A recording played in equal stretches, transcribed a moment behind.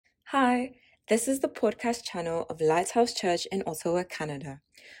Hi, this is the podcast channel of Lighthouse Church in Ottawa, Canada.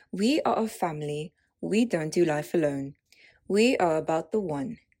 We are a family. We don't do life alone. We are about the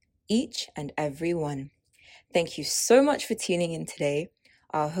one, each and every one. Thank you so much for tuning in today.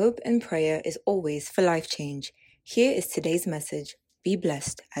 Our hope and prayer is always for life change. Here is today's message. Be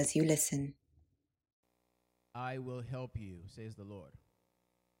blessed as you listen. I will help you, says the Lord.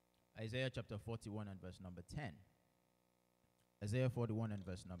 Isaiah chapter 41 and verse number 10. Isaiah 41 and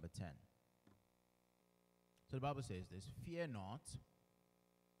verse number 10. So the Bible says this, fear not,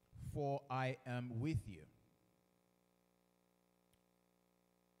 for I am with you.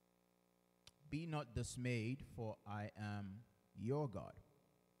 Be not dismayed, for I am your God.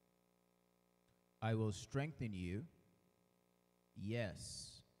 I will strengthen you.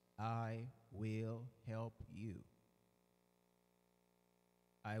 Yes, I will help you.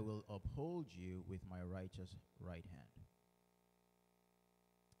 I will uphold you with my righteous right hand.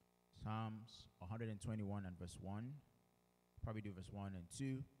 Psalms 121 and verse 1. Probably do verse 1 and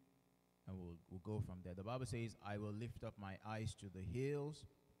 2. And we'll go from there. The Bible says, I will lift up my eyes to the hills,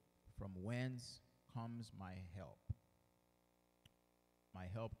 from whence comes my help. My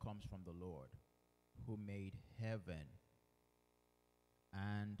help comes from the Lord, who made heaven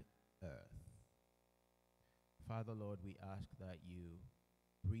and earth. Father, Lord, we ask that you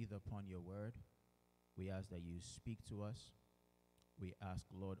breathe upon your word. We ask that you speak to us. We ask,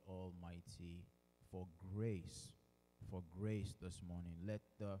 Lord Almighty, for grace this morning. Let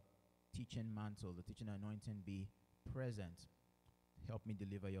the teaching mantle, the teaching anointing be present. Help me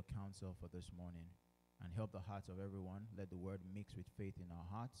deliver your counsel for this morning and help the hearts of everyone. Let the word mix with faith in our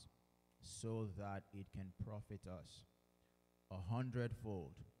hearts so that it can profit us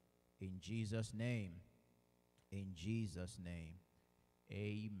 100-fold. In Jesus' name. In Jesus' name.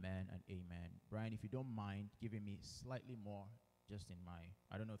 Amen and amen. Brian, if you don't mind giving me slightly more just in my,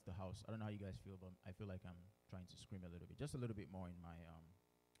 I don't know if the house, I don't know how you guys feel, but I feel like I'm trying to scream a little bit. Just a little bit more in my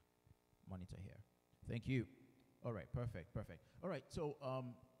monitor here. Thank you. All right, perfect. All right, so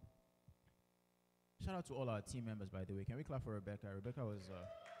shout out to all our team members, by the way. Can we clap for Rebecca? Rebecca was,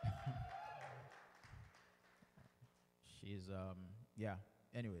 she's, yeah.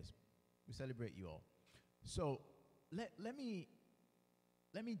 Anyways, we celebrate you all. So let me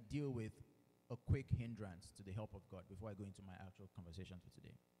deal with a quick hindrance to the help of God before I go into my actual conversation for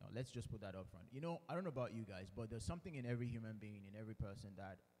today. Now, let's just put that up front. You know, I don't know about you guys, but there's something in every human being, in every person,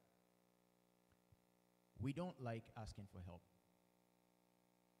 that we don't like asking for help.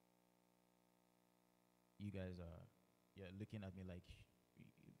 You guys are looking at me like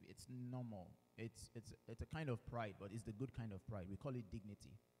it's normal. It's a kind of pride, but it's the good kind of pride. We call it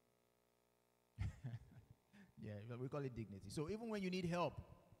dignity. Yeah, we call it dignity. So even when you need help,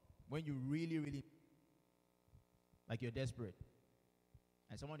 when you really, really, like you're desperate,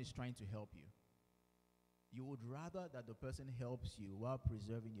 and someone is trying to help you, you would rather that the person helps you while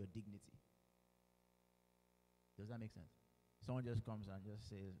preserving your dignity. Does that make sense? Someone just comes and just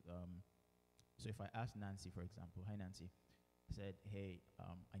says, so if I ask Nancy, for example, hi Nancy, I said, hey,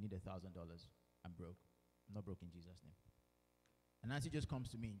 I need $1,000. I'm broke. I'm not broke in Jesus' name. And Nancy just comes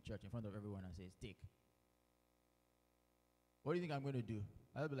to me in church in front of everyone and says, take. What do you think I'm going to do?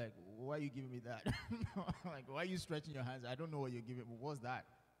 I'll be like, why are you giving me that? Like, why are you stretching your hands? I don't know what you're giving me. What's that?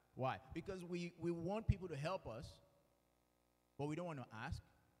 Why? Because we want people to help us, but we don't want to ask.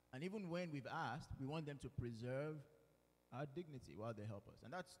 And even when we've asked, we want them to preserve our dignity while they help us.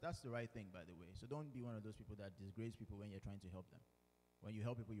 And that's the right thing, by the way. So don't be one of those people that disgrace people when you're trying to help them. When you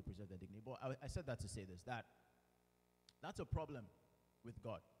help people, you preserve their dignity. But I said that to say this, that's a problem with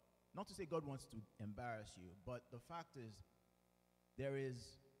God. Not to say God wants to embarrass you, but the fact is, there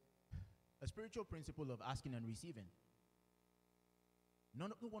is a spiritual principle of asking and receiving. No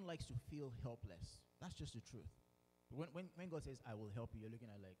one likes to feel helpless. That's just the truth. When God says, I will help you, you're looking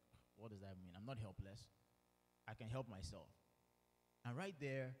at like, what does that mean? I'm not helpless. I can help myself. And right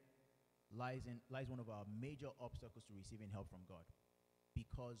there lies one of our major obstacles to receiving help from God.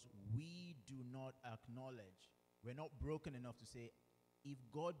 Because we do not acknowledge, we're not broken enough to say, if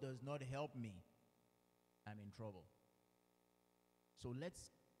God does not help me, I'm in trouble. So let's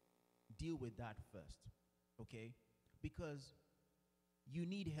deal with that first, okay? Because you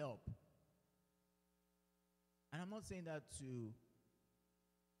need help. And I'm not saying that to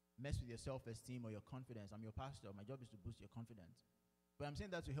mess with your self-esteem or your confidence. I'm your pastor. My job is to boost your confidence. But I'm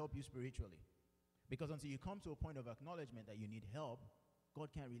saying that to help you spiritually. Because until you come to a point of acknowledgement that you need help, God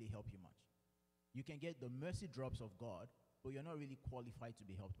can't really help you much. You can get the mercy drops of God, but you're not really qualified to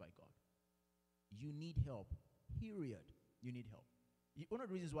be helped by God. You need help, period. You need help. One of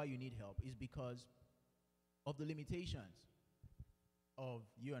the reasons why you need help is because of the limitations of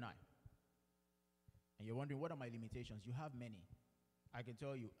you and I. And you're wondering, what are my limitations? You have many. I can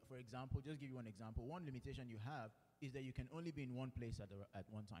tell you, for example, just give you one example. One limitation you have is that you can only be in one place at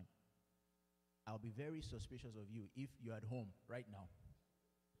one time. I'll be very suspicious of you if you're at home right now.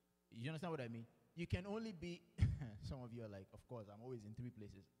 You understand what I mean? You can only be, some of you are like, of course, I'm always in 3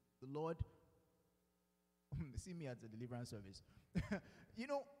 places. The Lord, see me at the deliverance service. You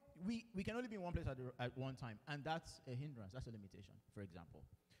know, we can only be in one place at one time, and that's a hindrance, that's a limitation, for example.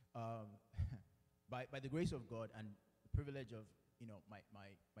 By the grace of God and the privilege of, you know,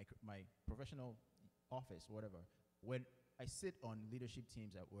 my professional office, whatever, when I sit on leadership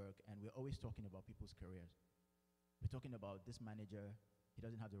teams at work, and we're always talking about people's careers. We're talking about this manager, he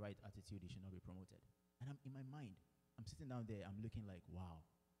doesn't have the right attitude, he should not be promoted. And I'm in my mind, I'm sitting down there, I'm looking like, wow.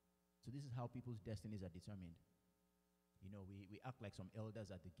 So this is how people's destinies are determined. You know, we act like some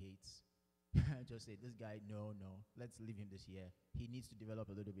elders at the gates. Just say, this guy, no, let's leave him this year. He needs to develop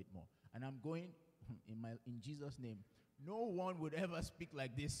a little bit more. And I'm going, in Jesus' name, no one would ever speak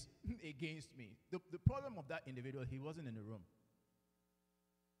like this against me. The problem of that individual, he wasn't in the room.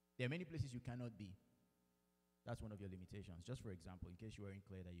 There are many places you cannot be. That's one of your limitations. Just for example, in case you weren't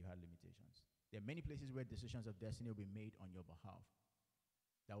clear that you had limitations. There are many places where decisions of destiny will be made on your behalf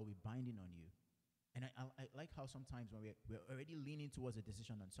that will be binding on you. And I like how sometimes when we're already leaning towards a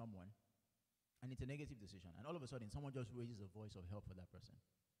decision on someone, and it's a negative decision, and all of a sudden someone just raises a voice of help for that person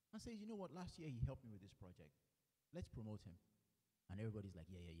and says, you know what, last year he helped me with this project. Let's promote him. And everybody's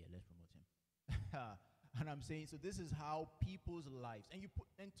like, yeah, let's promote him. And I'm saying, so this is how people's lives, and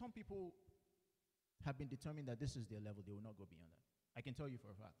some people have been determined that this is their level, they will not go beyond that. I can tell you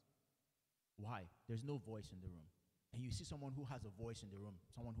for a fact. Why? There's no voice in the room. And you see someone who has a voice in the room,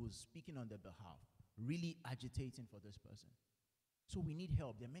 someone who's speaking on their behalf, really agitating for this person. So we need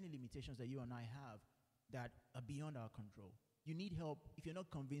help. There are many limitations that you and I have that are beyond our control. You need help if you're not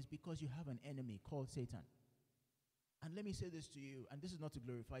convinced because you have an enemy called Satan. And let me say this to you, and this is not to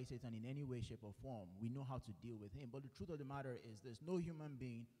glorify Satan in any way, shape, or form. We know how to deal with him. But the truth of the matter is there's no human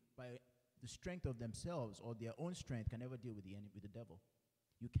being by the strength of themselves or their own strength can ever deal with the enemy, with the devil.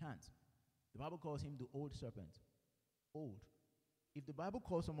 You can't. The Bible calls him the old serpent. Old. If the Bible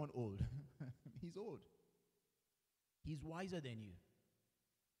calls someone old, he's old. He's wiser than you.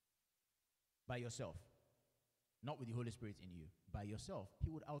 By yourself. Not with the Holy Spirit in you. By yourself. He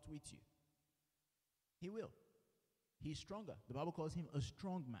would outwit you. He will. He's stronger. The Bible calls him a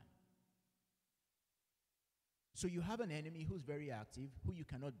strong man. So you have an enemy who's very active, who you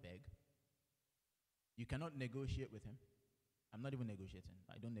cannot beg. You cannot negotiate with him. I'm not even negotiating.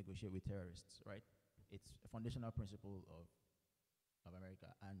 I don't negotiate with terrorists, right? It's a foundational principle of America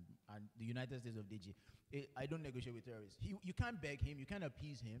and the United States of DG. I don't negotiate with terrorists. You can't beg him. You can't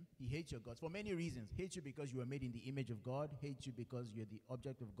appease him. He hates your guts for many reasons. Hates you because you were made in the image of God. Hates you because you're the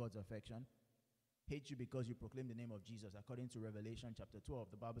object of God's affection. Hates you because you proclaim the name of Jesus. According to Revelation chapter 12,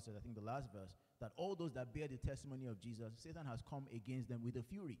 the Bible says, I think the last verse, that all those that bear the testimony of Jesus, Satan has come against them with a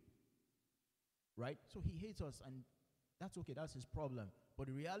fury. Right? So he hates us, and that's okay. That's his problem. But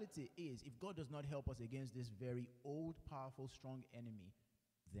the reality is, if God does not help us against this very old, powerful, strong enemy,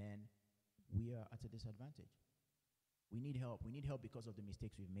 then we are at a disadvantage. We need help. We need help because of the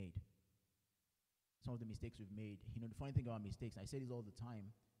mistakes we've made. Some of the mistakes we've made. You know, the funny thing about mistakes, I say this all the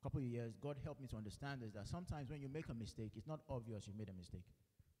time, a couple of years, God helped me to understand this, that sometimes when you make a mistake, it's not obvious you made a mistake.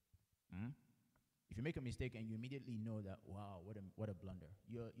 If you make a mistake and you immediately know that, wow, what a blunder,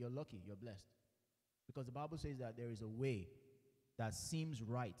 you're lucky, you're blessed. Because the Bible says that there is a way that seems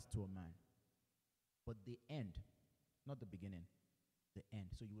right to a man, but the end, not the beginning, the end.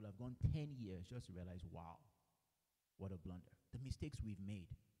 So you will have gone 10 years just to realize, wow, what a blunder. The mistakes we've made.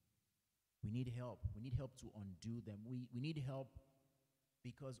 We need help. We need help to undo them. We need help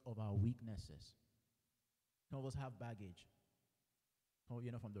because of our weaknesses. Some of us have baggage. Some of you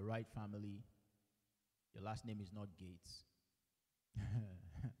are not from the right family. Your last name is not Gates.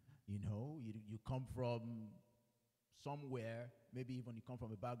 You know, you come from somewhere, maybe even you come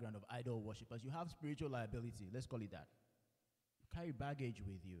from a background of idol worshippers. You have spiritual liability, let's call it that. You carry baggage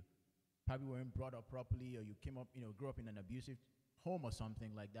with you. Probably weren't brought up properly, or you came up, grew up in an abusive home or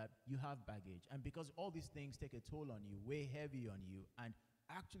something like that. You have baggage. And because all these things take a toll on you, weigh heavy on you, and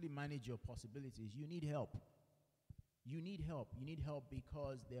actually manage your possibilities, you need help. You need help. You need help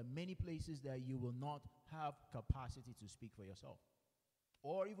because there are many places that you will not have capacity to speak for yourself.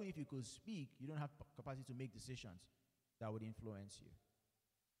 Or even if you could speak, you don't have capacity to make decisions that would influence you.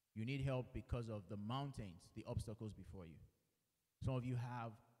 You need help because of the mountains, the obstacles before you. Some of you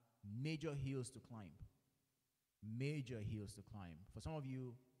have major hills to climb. Major hills to climb. For some of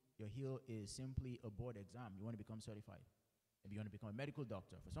you, your hill is simply a board exam. You want to become certified. Maybe you want to become a medical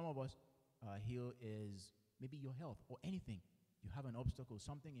doctor. For some of us, heal is maybe your health or anything. You have an obstacle,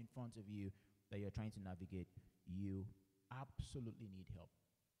 something in front of you that you're trying to navigate. You absolutely need help.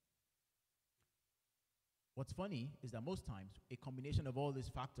 What's funny is that most times, a combination of all these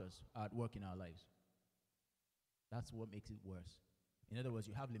factors are at work in our lives. That's what makes it worse. In other words,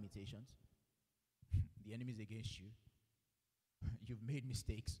 you have limitations. The enemy is against you. You've made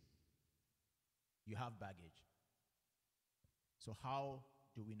mistakes. You have baggage. So how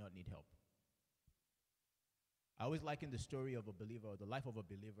do we not need help? I always liken the story of a believer, or the life of a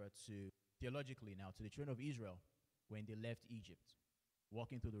believer, to, theologically now, to the children of Israel when they left Egypt,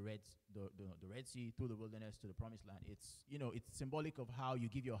 walking through the Red Sea, through the wilderness to the Promised Land. It's symbolic of how you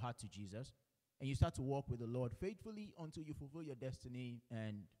give your heart to Jesus, and you start to walk with the Lord faithfully until you fulfill your destiny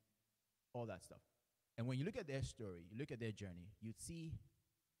and all that stuff. And when you look at their story, you look at their journey, you see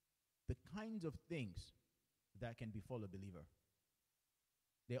the kinds of things that can befall a believer.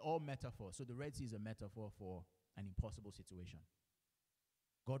 They're all metaphors. So the Red Sea is a metaphor for an impossible situation.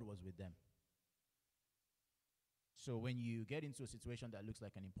 God was with them. So when you get into a situation that looks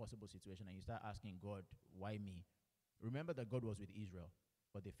like an impossible situation and you start asking God, why me? Remember that God was with Israel,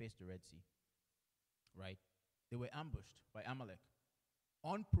 but they faced the Red Sea, right? They were ambushed by Amalek,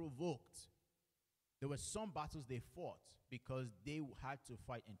 unprovoked. There were some battles they fought because they had to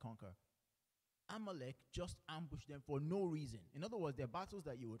fight and conquer. Amalek just ambushed them for no reason. In other words, there are battles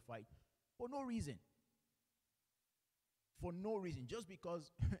that you would fight for no reason. For no reason. Just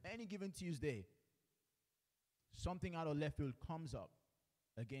because any given Tuesday, something out of left field comes up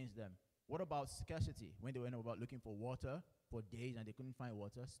against them. What about scarcity? When they went about looking for water for days and they couldn't find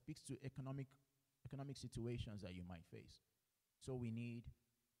water, speaks to economic situations that you might face. So we need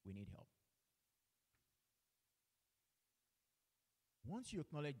help. Once you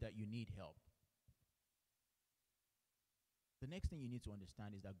acknowledge that you need help, the next thing you need to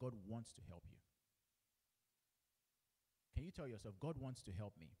understand is that God wants to help you. Can you tell yourself, God wants to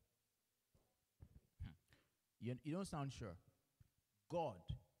help me? You don't sound sure. God,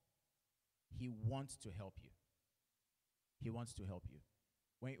 He wants to help you. He wants to help you.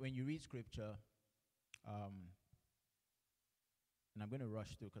 When you read scripture, and I'm going to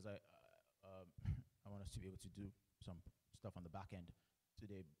rush through because I want us to be able to do some stuff on the back end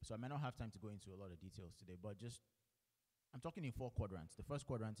today. So I may not have time to go into a lot of details today, but I'm talking in 4 quadrants. The first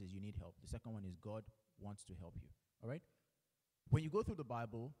quadrant is you need help. The second one is God wants to help you. All right? When you go through the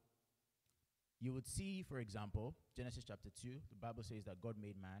Bible, you would see, for example, Genesis chapter 2, the Bible says that God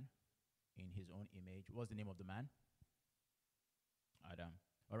made man in his own image. What's the name of the man? Adam.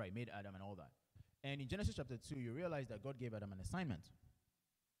 All right, made Adam and all that. And in Genesis chapter 2, you realize that God gave Adam an assignment.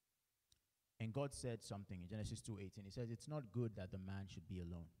 And God said something in Genesis 2:18. He says, it's not good that the man should be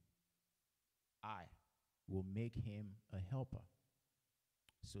alone. I will make him a helper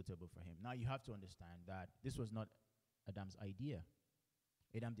suitable for him. Now you have to understand that this was not Adam's idea.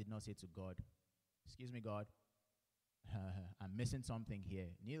 Adam did not say to God, excuse me, God, I'm missing something here.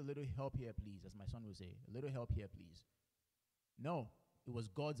 Need a little help here, please, as my son would say. A little help here, please. No, it was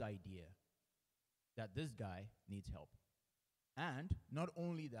God's idea that this guy needs help. And not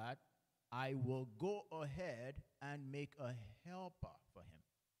only that, I will go ahead and make a helper for him.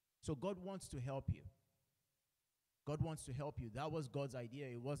 So God wants to help you. God wants to help you. That was God's idea.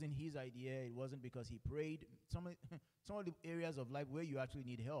 It wasn't his idea. It wasn't because he prayed. Some of the areas of life where you actually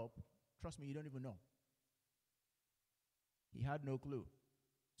need help, trust me, you don't even know. He had no clue.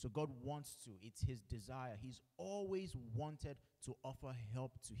 So God wants to. It's his desire. He's always wanted to offer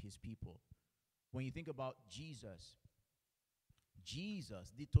help to his people. When you think about Jesus,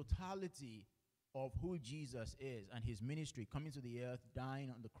 the totality of who Jesus is and his ministry, coming to the earth, dying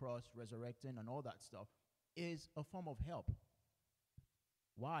on the cross, resurrecting, and all that stuff, is a form of help.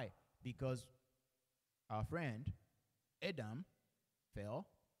 Why? Because our friend Adam fell,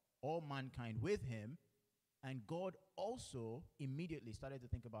 all mankind with him, and God also immediately started to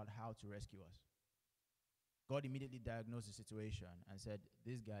think about how to rescue us. God immediately diagnosed the situation and said,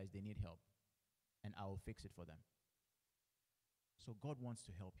 these guys, they need help, and I will fix it for them. So God wants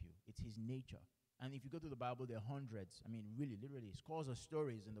to help you. It's his nature. And if you go to the Bible, there are hundreds, really, literally, scores of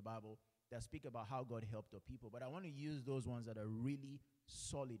stories in the Bible that speak about how God helped the people. But I want to use those ones that are really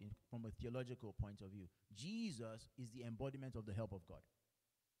solid from a theological point of view. Jesus is the embodiment of the help of God.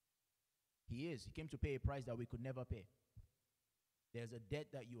 He is. He came to pay a price that we could never pay. There's a debt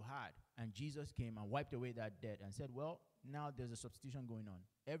that you had, and Jesus came and wiped away that debt and said, well, now there's a substitution going on.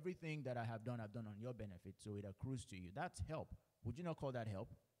 Everything that I have done, I've done on your benefit, so it accrues to you. That's help. Would you not call that help?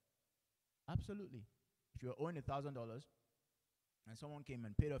 Absolutely. If you're owing $1,000 and someone came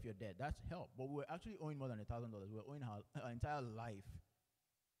and paid off your debt, that's help. But we were actually owing more than $1,000. We were owing our entire life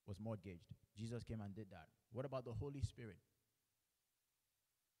was mortgaged. Jesus came and did that. What about the Holy Spirit?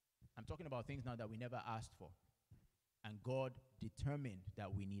 I'm talking about things now that we never asked for. And God determined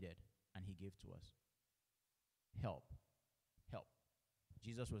that we needed, and he gave to us. Help. Help.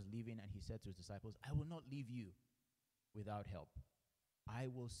 Jesus was leaving, and he said to his disciples, I will not leave you without help. I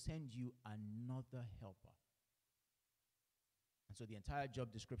will send you another helper. And so the entire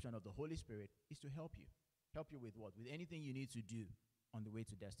job description of the Holy Spirit is to help you. Help you with what? With anything you need to do on the way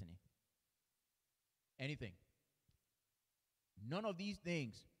to destiny. Anything. None of these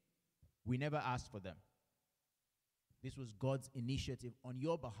things, we never asked for them. This was God's initiative on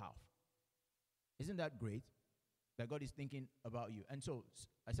your behalf. Isn't that great? That God is thinking about you. And so,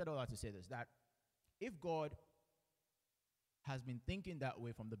 I said all that to say this, that if God has been thinking that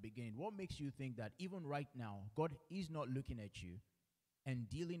way from the beginning, what makes you think that even right now, God is not looking at you and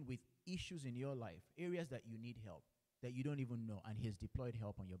dealing with issues in your life, areas that you need help, that you don't even know, and he has deployed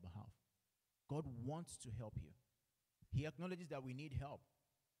help on your behalf? God wants to help you. He acknowledges that we need help.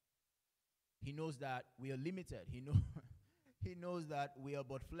 He knows that we are limited. He knows that we are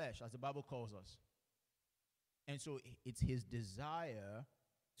but flesh, as the Bible calls us. And so it's his desire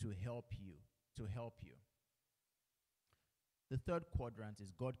to help you, to help you. The third quadrant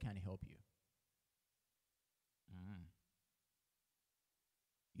is God can help you.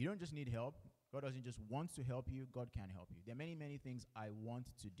 You don't just need help. God doesn't just want to help you. God can help you. There are many, many things I want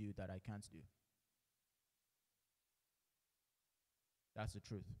to do that I can't do. That's the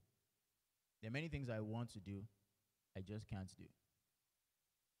truth. There are many things I want to do, I just can't do.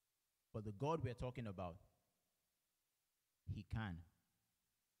 But the God we're talking about, he can.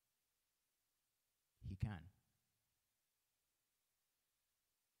 He can.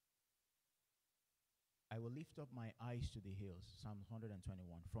 I will lift up my eyes to the hills, Psalm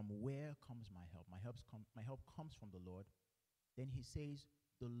 121. From where comes my help? My help comes from the Lord. Then he says,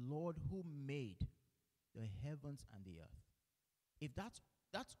 the Lord who made the heavens and the earth. If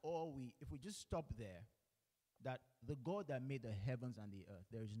that's all if we just stop there, that the God that made the heavens and the earth,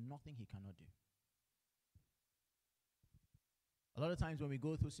 there is nothing he cannot do. A lot of times when we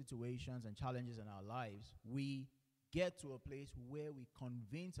go through situations and challenges in our lives, we get to a place where we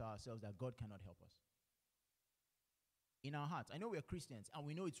convince ourselves that God cannot help us. In our hearts, I know we are Christians and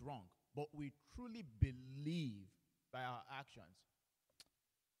we know it's wrong, but we truly believe by our actions,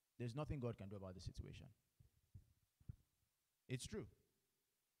 there's nothing God can do about the situation. It's true.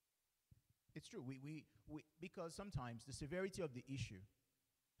 It's true. We because sometimes the severity of the issue,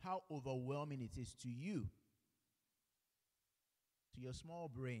 how overwhelming it is to you, to your small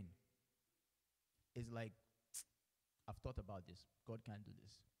brain, is like, I've thought about this. God can't do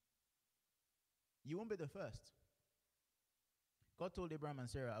this. You won't be the first. God told Abraham and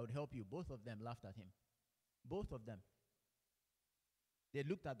Sarah, I would help you. Both of them laughed at him. Both of them. They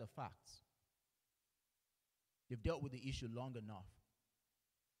looked at the facts. They've dealt with the issue long enough.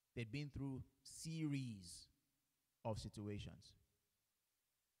 They'd been through series of situations.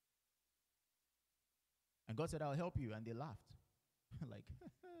 And God said, I'll help you. And they laughed. Like,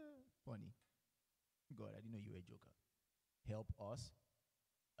 funny. God, I didn't know you were a joker. Help us?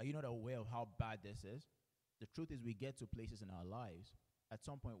 Are you not aware of how bad this is? The truth is we get to places in our lives at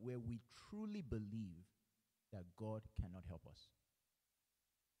some point where we truly believe that God cannot help us.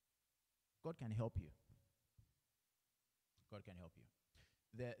 God can help you. God can help you.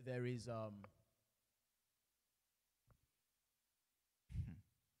 There is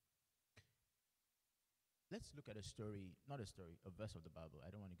let's look at a story, not a story, a verse of the Bible. I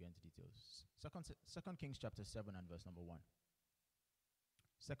don't want to go into details. Second Kings chapter 7 and verse number 1.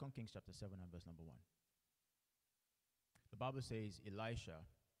 2 Kings chapter 7 and verse number 1. The Bible says Elisha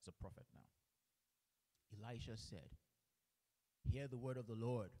is a prophet now. Elisha said, hear the word of the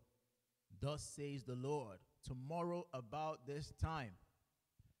Lord. Thus says the Lord, tomorrow about this time,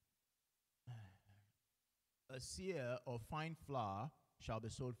 a seah of fine flour shall be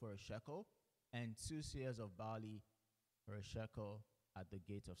sold for a shekel, and 2 seahs of barley for a shekel at the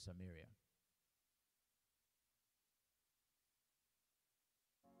gate of Samaria.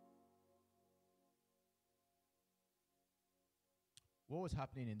 What was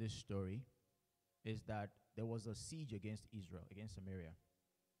happening in this story is that there was a siege against Israel, against Samaria.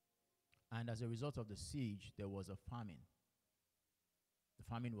 And as a result of the siege, there was a famine. The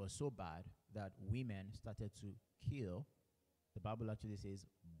famine was so bad that women started to kill. The Bible actually says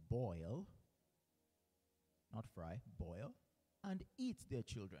boil, not fry, boil, and eat their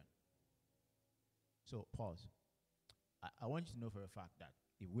children. So, pause. I want you to know for a fact that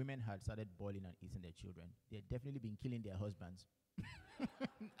if women had started boiling and eating their children, they'd definitely been killing their husbands.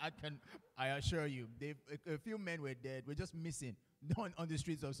 I assure you, a few men were dead. We're just missing on the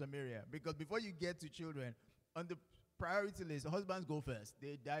streets of Samaria. Because before you get to children, on the priority list, husbands go first.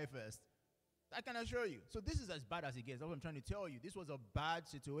 They die first. I can assure you. So this is as bad as it gets. That's what I'm trying to tell you. This was a bad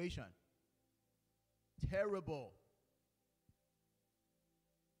situation. Terrible.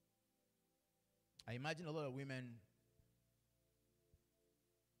 I imagine a lot of women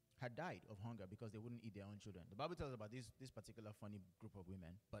had died of hunger because they wouldn't eat their own children. The Bible tells us about this particular funny group of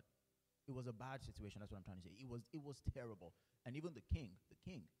women, but it was a bad situation. That's what I'm trying to say. It was terrible. And even the king,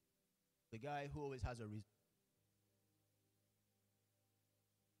 the guy who always has a reason.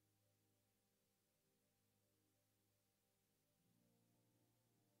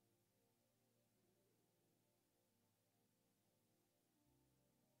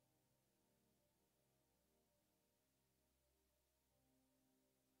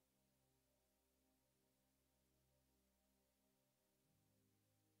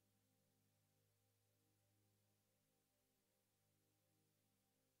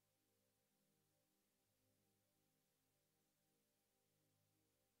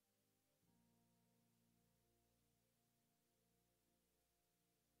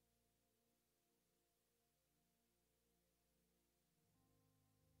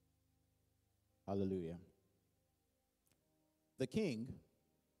 Hallelujah. The king,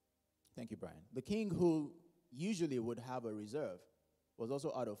 thank you, Brian. The king who usually would have a reserve was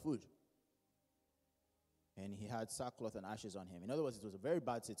also out of food. And he had sackcloth and ashes on him. In other words, it was a very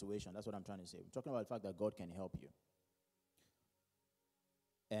bad situation. That's what I'm trying to say. I'm talking about the fact that God can help you.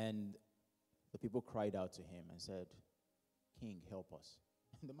 And the people cried out to him and said, King, help us.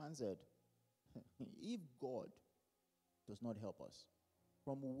 And the man said, if God does not help us,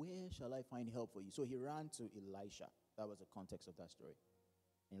 from where shall I find help for you? So he ran to Elisha. That was the context of that story.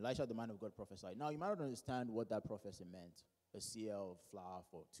 And Elisha, the man of God, prophesied. Now, you might not understand what that prophecy meant. A seah of flour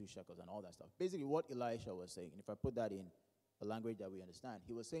for 2 shekels and all that stuff. Basically, what Elisha was saying, and if I put that in a language that we understand,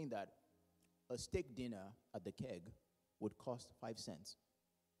 he was saying that a steak dinner at the keg would cost 5 cents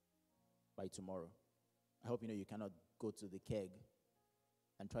by tomorrow. I hope you know you cannot go to the keg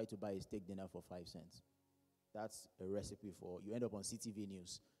and try to buy a steak dinner for 5 cents. That's a recipe for, you end up on CTV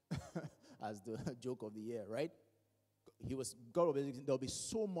News as the joke of the year, right? God will basically, there'll be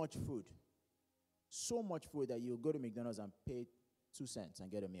so much food that you'll go to McDonald's and pay 2 cents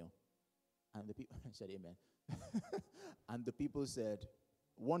and get a meal. And the people said, amen. And the people said,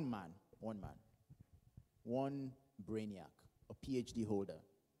 one brainiac, a PhD holder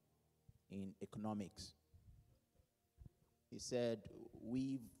in economics, he said,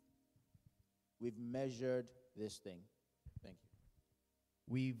 we've measured this thing. Thank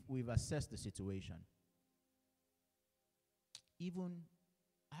you. We've assessed the situation.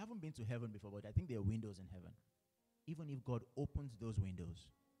 I haven't been to heaven before, but I think there are windows in heaven. Even if God opens those windows,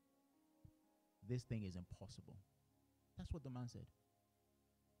 this thing is impossible. That's what the man said.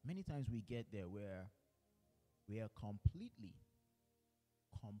 Many times we get there where we are completely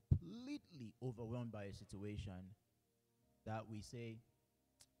overwhelmed by a situation that we say,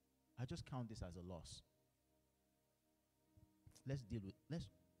 I just count this as a loss.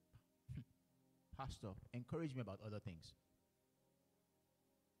 Pastor, encourage me about other things.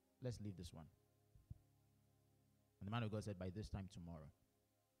 Let's leave this one. And the man of God said, by this time tomorrow.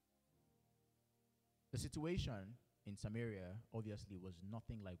 The situation in Samaria, obviously, was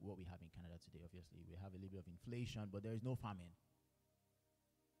nothing like what we have in Canada today. Obviously, we have a little bit of inflation, but there is no famine.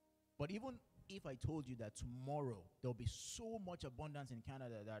 But even if I told you that tomorrow there'll be so much abundance in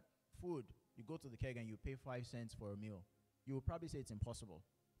Canada that food, you go to the keg and you pay 5 cents for a meal, you will probably say it's impossible.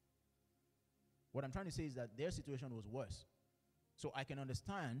 What I'm trying to say is that their situation was worse. So I can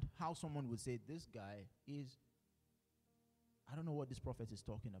understand how someone would say, this guy is, I don't know what this prophet is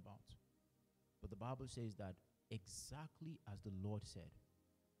talking about. But the Bible says that exactly as the Lord said,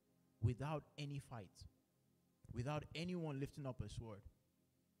 without any fight, without anyone lifting up a sword,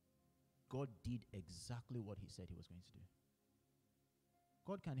 God did exactly what he said he was going to do.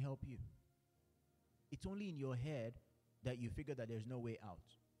 God can help you. It's only in your head that you figure that there's no way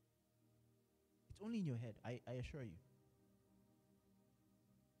out. It's only in your head, I assure you.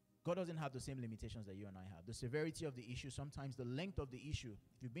 God doesn't have the same limitations that you and I have. The severity of the issue, sometimes the length of the issue,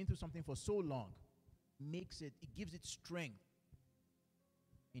 if you've been through something for so long, it gives it strength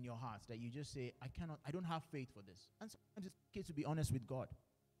in your heart that you just say, I don't have faith for this. And sometimes it's okay to be honest with God.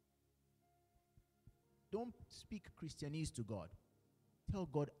 Don't speak Christianese to God. Tell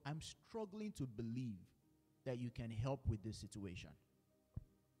God, I'm struggling to believe that you can help with this situation.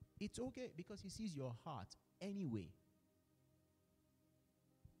 It's okay because he sees your heart anyway.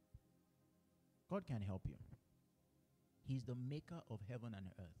 God can help you. He's the maker of heaven and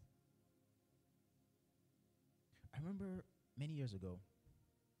earth. I remember many years ago,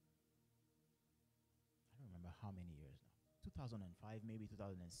 I don't remember how many years now, 2005, maybe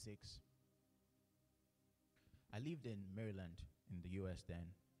 2006. I lived in Maryland in the US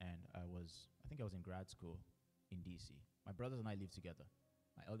then, and I think I was in grad school in DC. My brothers and I lived together,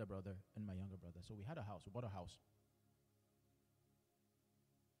 my elder brother and my younger brother. So we had a house, we bought a house.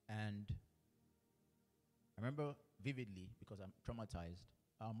 And I remember vividly, because I'm traumatized,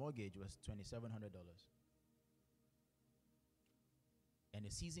 our mortgage was $2,700. And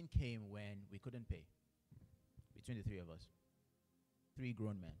a season came when we couldn't pay, between the three of us. 3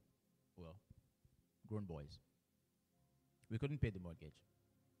 grown men, well, grown boys. We couldn't pay the mortgage.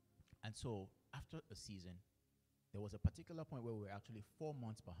 And so after a season, there was a particular point where we were actually 4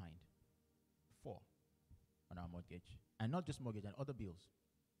 months behind. 4 on our mortgage. And not just mortgage, and other bills.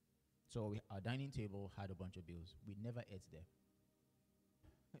 So our dining table had a bunch of bills. We never ate there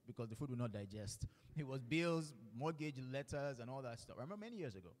because the food would not digest. It was bills, mortgage, letters, and all that stuff. I remember many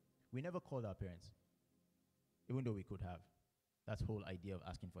years ago, we never called our parents, even though we could have. That whole idea of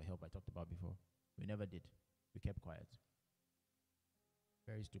asking for help I talked about before. We never did. We kept quiet.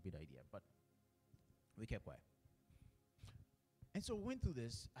 Very stupid idea, but we kept quiet. And so we went through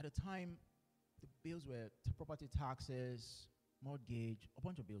this. At the time, the bills were property taxes, mortgage, a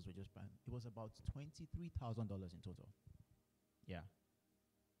bunch of bills were just planned. It was about $23,000 in total. Yeah.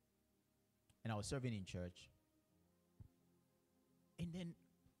 And I was serving in church. And then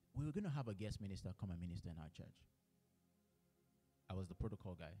we were going to have a guest minister come and minister in our church. I was the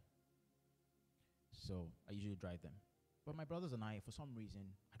protocol guy. So I usually drive them. But my brothers and I, for some reason,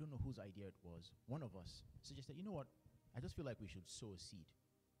 I don't know whose idea it was, one of us suggested, you know what, I just feel like we should sow a seed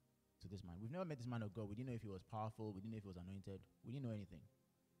to this man. We've never met this man of God. We didn't know if he was powerful. We didn't know if he was anointed. We didn't know anything.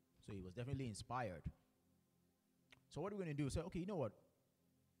 So he was definitely inspired. So what are we going to do? Say, okay, you know what?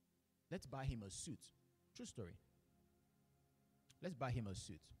 Let's buy him a suit. True story. Let's buy him a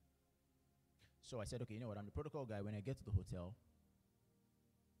suit. So I said, okay, you know what? I'm the protocol guy. When I get to the hotel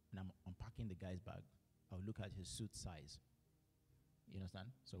and I'm unpacking the guy's bag, I'll look at his suit size. You understand?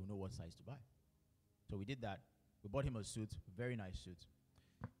 So we know what size to buy. So we did that. We bought him a suit, very nice suit.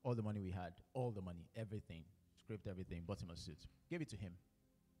 All the money we had, all the money, everything, scraped everything, bought him a suit, gave it to him.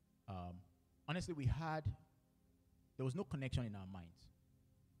 Honestly, there was no connection in our minds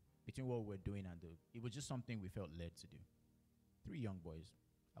between what we were doing and it was just something we felt led to do. 3 young boys.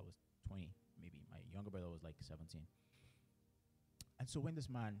 I was 20, maybe. My younger brother was like 17. And so when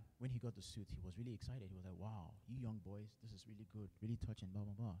he got the suit, he was really excited. He was like, wow, you young boys, this is really good, really touching, blah,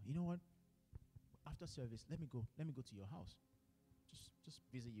 blah, blah. You know what? After service, let me go to your house. Just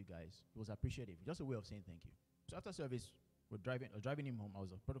visit you guys. It was appreciative. Just a way of saying thank you. So after service, I was driving him home. I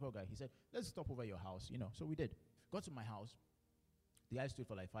was a protocol guy. He said, let's stop over your house, So we did. Got to my house. The guy stood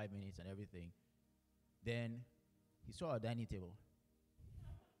for like 5 minutes and everything. Then he saw our dining table.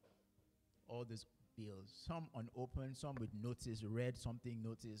 All these bills, some unopened, some with notice, read something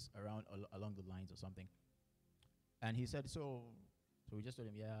notice along the lines or something. And he said, so we just told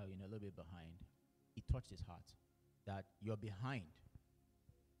him, yeah, a little bit behind. It touched his heart that you're behind,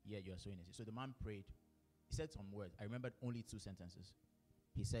 yet you're so innocent. So the man prayed. He said some words. I remembered only 2 sentences.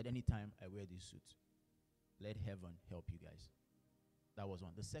 He said, anytime I wear this suit, let heaven help you guys. That was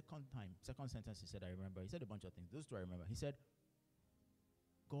one. The second sentence he said, I remember. He said a bunch of things. Those 2 I remember. He said,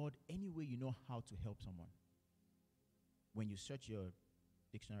 God, any way you know how to help someone, when you search your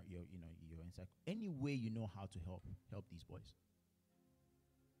dictionary, your encyclopedia, any way you know how to help these boys.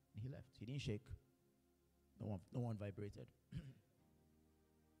 And he left. He didn't shake. No one vibrated.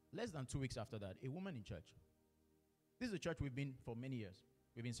 Less than 2 weeks after that, a woman in church. This is a church we've been for many years.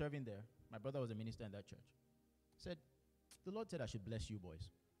 We've been serving there. My brother was a minister in that church. Said, the Lord said I should bless you boys.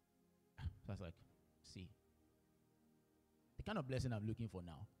 So I was like, see, the kind of blessing I'm looking for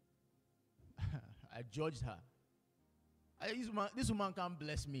now. I judged her. This woman can't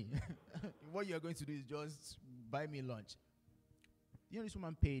bless me. What you're going to do is just buy me lunch. This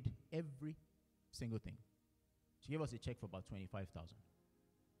woman paid every single thing. She gave us a check for about $25,000.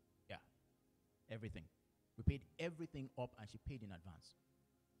 Yeah, everything. We paid everything up, and she paid in advance.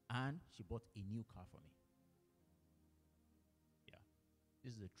 And she bought a new car for me. Yeah,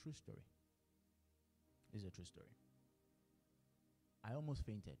 this is a true story. This is a true story. I almost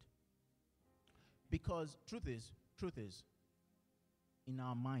fainted. Because truth is, in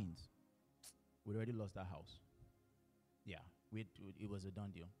our minds, we already lost that house. Yeah, it was a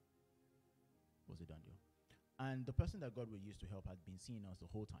done deal. It was a done deal. And the person that God would use to help had been seeing us the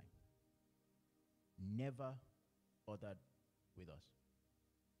whole time. Never bothered with us.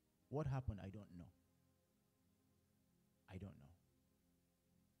 What happened? I don't know. I don't know.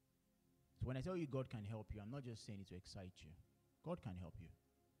 So when I tell you God can help you, I'm not just saying it to excite you. God can help you.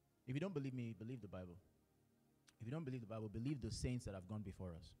 If you don't believe me, believe the Bible. If you don't believe the Bible, believe the saints that have gone before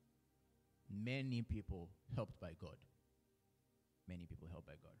us. Many people helped by God. Many people helped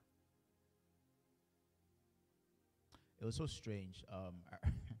by God. It was so strange.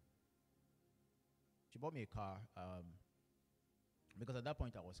 She bought me a car because at that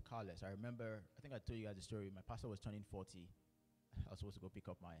point I was carless. I remember, I think I told you guys the story. My pastor was turning 40. I was supposed to go pick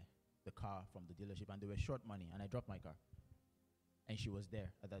up the car from the dealership, and they were short money, and I dropped my car. And she was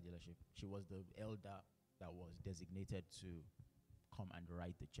there at that dealership. She was the elder that was designated to come and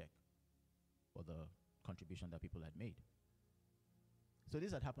write the check for the contribution that people had made. So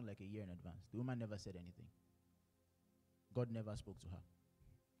this had happened like a year in advance. The woman never said anything. God never spoke to her.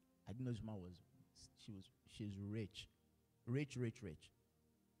 I didn't know this woman she's rich. Rich.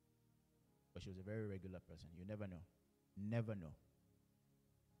 But she was a very regular person. You never know. Never know.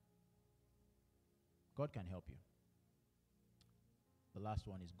 God can help you. The last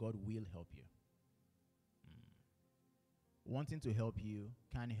one is God will help you. Wanting to help you,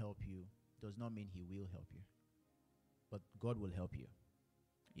 can help you, does not mean he will help you. But God will help you.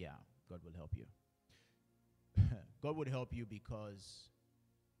 Yeah, God will help you. God would help you because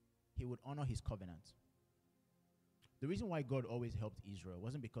he would honor his covenant. The reason why God always helped Israel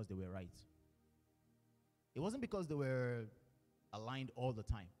wasn't because they were right. It wasn't because they were aligned all the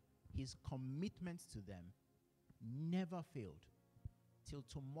time. His commitment to them never failed. Till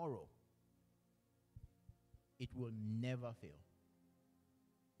tomorrow, it will never fail.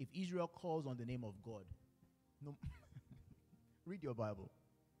 If Israel calls on the name of God, no, read your Bible.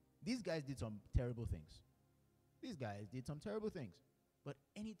 These guys did some terrible things. But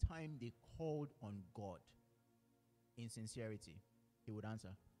anytime they called on God in sincerity, he would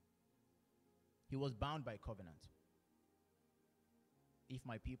answer. He was bound by covenant. If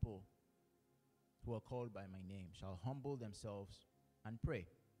my people who are called by my name shall humble themselves and pray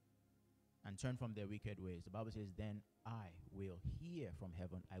and turn from their wicked ways, the Bible says, then I will hear from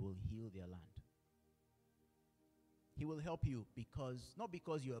heaven, I will heal their land. He will help you not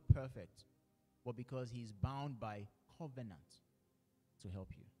because you are perfect, but because he's bound by covenant to help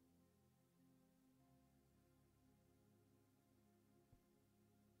you.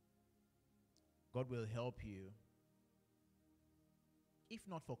 God will help you, if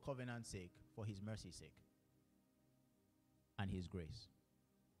not for covenant's sake, for his mercy's sake and his grace.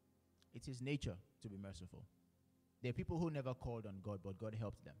 It's his nature to be merciful. There are people who never called on God, but God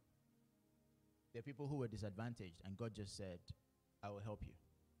helped them. There are people who were disadvantaged, and God just said, I will help you.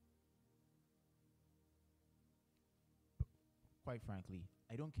 Quite frankly,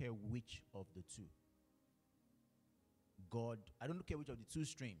 I don't care which of the two. I don't care which of the two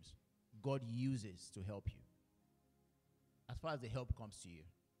streams God uses to help you. As far as the help comes to you,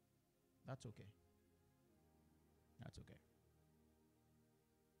 that's okay. That's okay.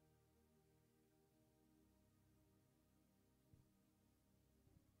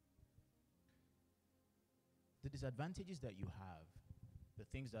 The disadvantages that you have, the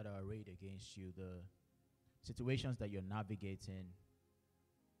things that are arrayed against you, the situations that you're navigating,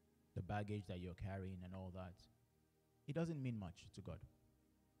 the baggage that you're carrying and all that, it doesn't mean much to God.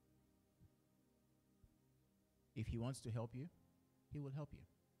 If he wants to help you, he will help you.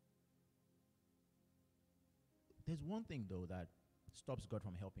 There's one thing, though, that stops God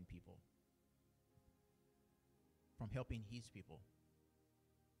from helping people, from helping his people.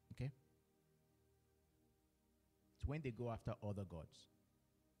 Okay? It's when they go after other gods.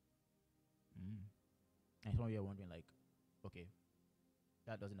 And some of you are wondering, like, okay,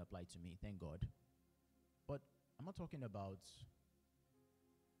 that doesn't apply to me, thank God. But I'm not talking about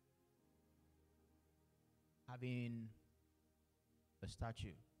having a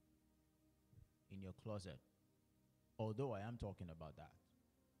statue in your closet, although I am talking about that,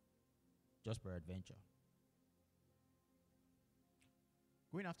 just for adventure.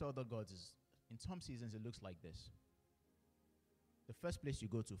 Going after other gods is, in some seasons, it looks like this. The first place you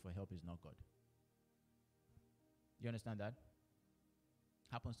go to for help is not God. You understand that?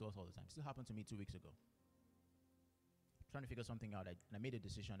 Happens to us all the time. Still happened to me 2 weeks ago. Trying to figure something out, and I made a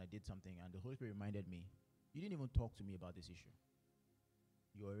decision, I did something, and the Holy Spirit reminded me, you didn't even talk to me about this issue.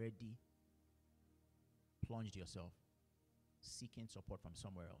 You already plunged yourself seeking support from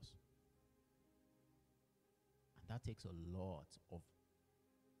somewhere else. And that takes a lot of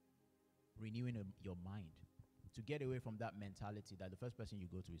renewing your mind to get away from that mentality that the first person you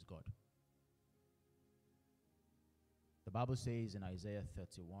go to is God. The Bible says in Isaiah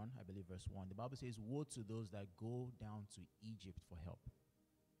 31, I believe verse 1, the Bible says, woe to those that go down to Egypt for help.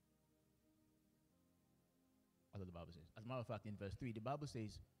 That's what the Bible says. As a matter of fact, in verse 3, the Bible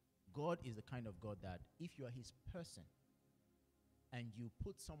says, God is the kind of God that if you are his person and you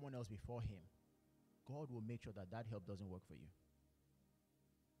put someone else before him, God will make sure that that help doesn't work for you.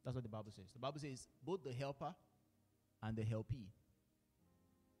 That's what the Bible says. The Bible says both the helper and the helpee,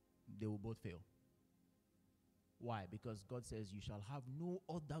 they will both fail. Why? Because God says, you shall have no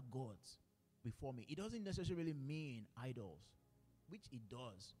other gods before me. It doesn't necessarily mean idols, which it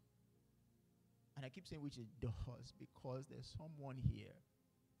does. And I keep saying which it does because there's someone here.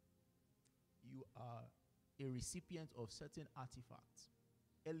 You are a recipient of certain artifacts,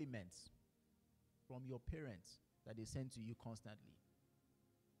 elements from your parents that they send to you constantly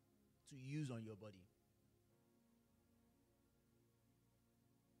to use on your body.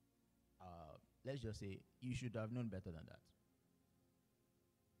 Let's just say you should have known better than that.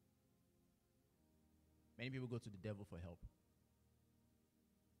 Many people go to the devil for help.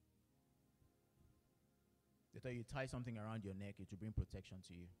 They tell you tie something around your neck, it will bring protection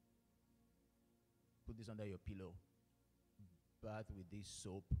to you. Put this under your pillow. Bath with this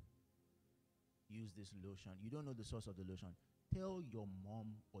soap. Use this lotion. You don't know the source of the lotion. Tell your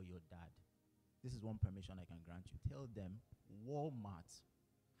mom or your dad. This is one permission I can grant you. Tell them Walmart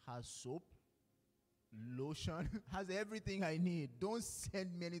has soap, lotion, has everything I need. Don't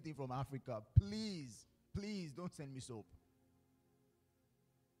send me anything from Africa. Please, please don't send me soap.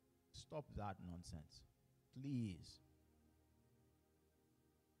 Stop that nonsense. Please.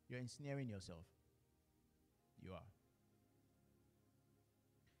 You're ensnaring yourself. You are.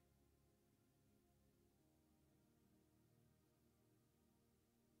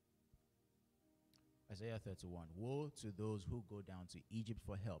 Isaiah 31. Woe to those who go down to Egypt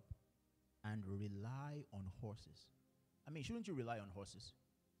for help and rely on horses. I mean, shouldn't you rely on horses?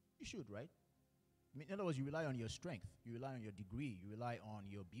 You should, right? I mean, in other words, you rely on your strength. You rely on your degree. You rely on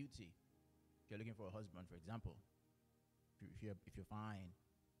your beauty. If you're looking for a husband, for example, if you're fine,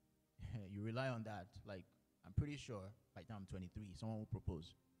 you rely on that. Like, I'm pretty sure by the time I'm 23, someone will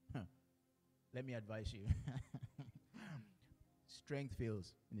propose. Let me advise you. Strength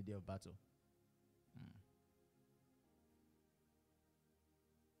fails in the day of battle.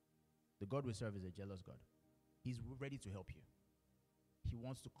 The God we serve is a jealous God. He's ready to help you. He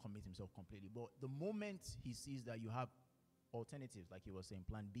wants to commit himself completely. But the moment he sees that you have alternatives, like he was saying,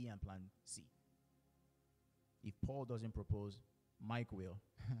 plan B and plan C. If Paul doesn't propose, Mike will.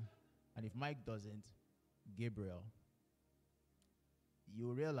 And if Mike doesn't, Gabriel.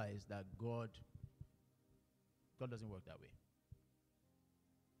 You realize that God doesn't work that way.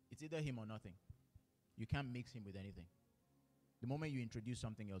 It's either him or nothing. You can't mix him with anything. The moment you introduce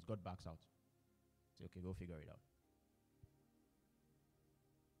something else, God backs out. Say, okay, go figure it out.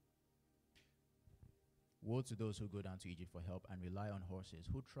 Woe to those who go down to Egypt for help and rely on horses,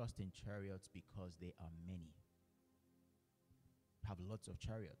 who trust in chariots because they are many. Have lots of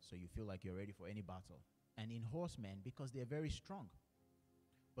chariots, so you feel like you're ready for any battle. And in horsemen, because they're very strong.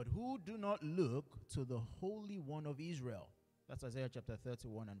 But who do not look to the Holy One of Israel. That's Isaiah chapter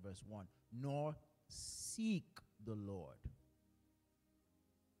 31 and verse 1. Nor seek the Lord.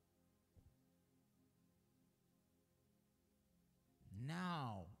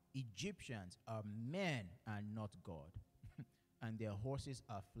 Now, Egyptians are men and not God, and their horses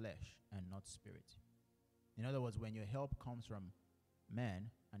are flesh and not spirit. In other words, when your help comes from man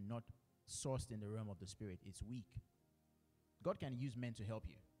and not sourced in the realm of the spirit, it's weak. God can use men to help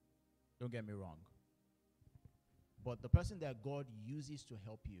you. Don't get me wrong. But the person that God uses to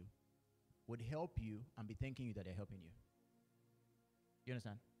help you would help you and be thanking you that they're helping you. You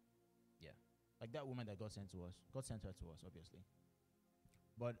understand? Yeah. Like that woman that God sent to us. God sent her to us, obviously.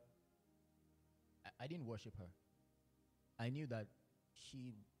 But I didn't worship her. I knew that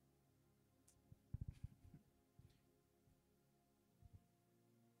she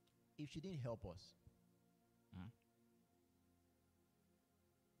if she didn't help us,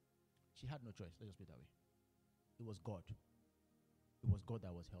 she had no choice. Let's just put it that way. It was God. It was God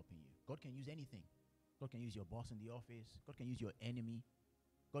that was helping you. God can use anything. God can use your boss in the office. God can use your enemy.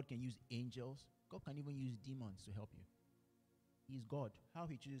 God can use angels. God can even use demons to help you. He's God. How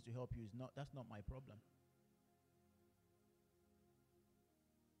he chooses to help you that's not my problem.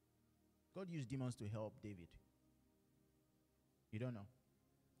 God used demons to help David. You don't know.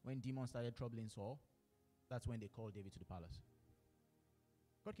 When demons started troubling Saul, that's when they called David to the palace.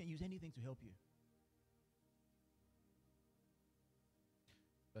 God can use anything to help you.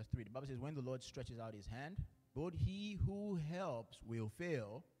 Verse 3, the Bible says, when the Lord stretches out his hand, both he who helps will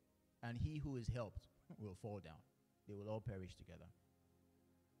fail, and he who is helped will fall down. They will all perish together.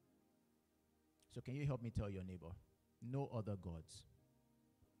 So can you help me tell your neighbor, no other gods.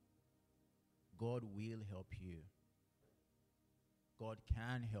 God will help you. God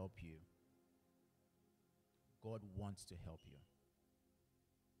can help you. God wants to help you.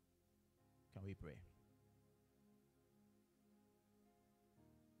 Can we pray?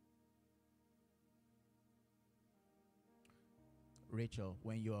 Rachel,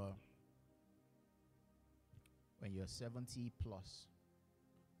 when you're 70 plus,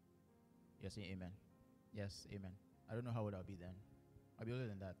 you're saying amen. Yes, amen. I don't know how old I'll be then. I'll be older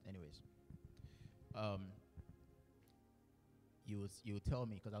than that anyways. You will tell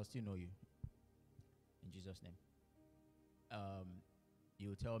me, because I'll still know you. In Jesus' name. You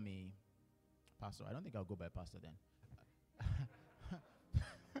will tell me, Pastor, I don't think I'll go by Pastor then.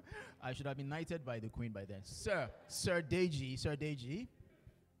 I should have been knighted by the Queen by then. Sir Deji,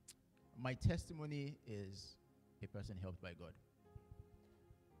 my testimony is a person helped by God.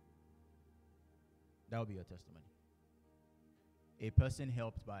 That will be your testimony. A person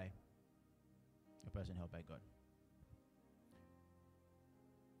helped by God.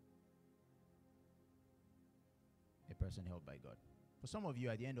 A person helped by God. For some of you,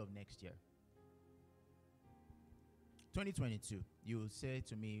 at the end of next year, 2022, you will say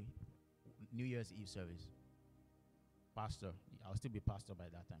to me, New Year's Eve service, Pastor, I'll still be pastor by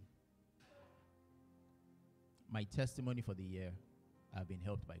that time. My testimony for the year, I've been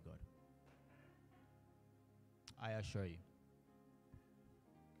helped by God. I assure you.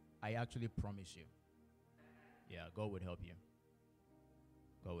 I actually promise you. Yeah, God would help you.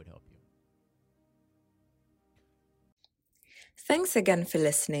 God would help you. Thanks again for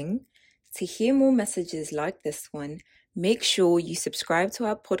listening. To hear more messages like this one, make sure you subscribe to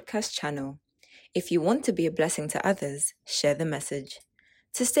our podcast channel. If you want to be a blessing to others, share the message.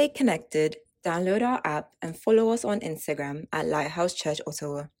 To stay connected, download our app and follow us on Instagram at Lighthouse Church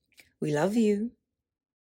Ottawa. We love you.